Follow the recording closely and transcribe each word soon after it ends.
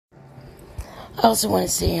I also want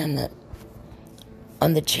to say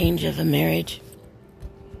on the change of a marriage,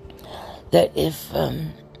 that if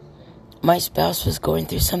my spouse was going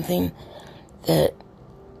through something that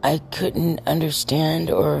I couldn't understand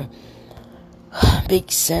or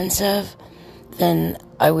make sense of, then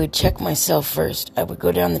I would check myself first. I would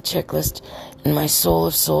go down the checklist in my soul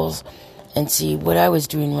of souls and see what I was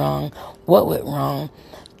doing wrong, what went wrong,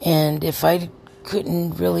 and if I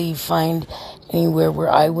couldn't really find anywhere where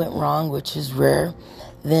I went wrong, which is rare,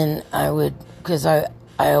 then I would, because I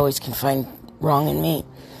always can find wrong in me,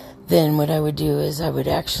 then what I would do is I would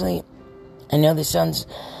actually, I know this sounds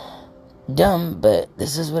dumb, but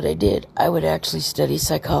this is what I did. I would actually study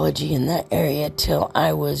psychology in that area till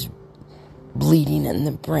I was bleeding in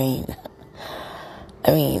the brain.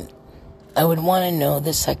 I mean, I would want to know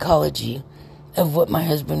the psychology of what my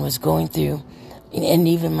husband was going through, and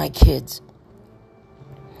even my kids.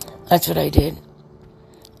 That's what I did.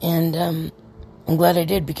 And I'm glad I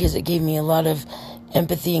did, because it gave me a lot of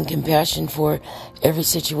empathy and compassion for every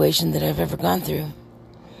situation that I've ever gone through.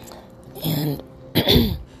 And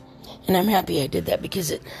and I'm happy I did that,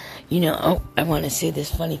 because it, I want to say this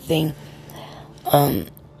funny thing.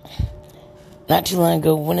 Not too long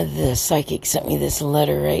ago, one of the psychics sent me this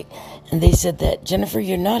letter, right? And they said that, Jennifer,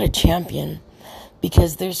 you're not a champion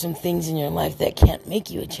because there's some things in your life that can't make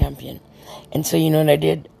you a champion. And so you know what I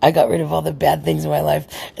did? I got rid of all the bad things in my life.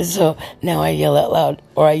 And so now I yell out loud,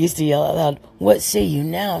 or I used to yell out loud, what say you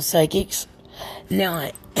now, psychics? Now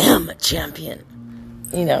I am a champion.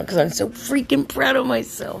 Because I'm so freaking proud of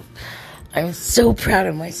myself. I'm so proud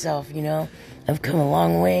of myself, I've come a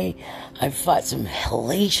long way. I've fought some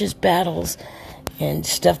hellacious battles and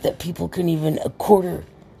stuff that people couldn't even a quarter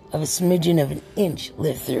of a smidgen of an inch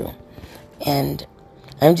live through. And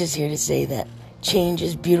I'm just here to say that change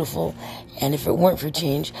is beautiful. And if it weren't for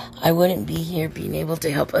change, I wouldn't be here being able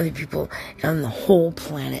to help other people on the whole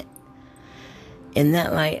planet. In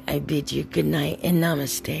that light, I bid you good night and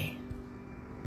namaste.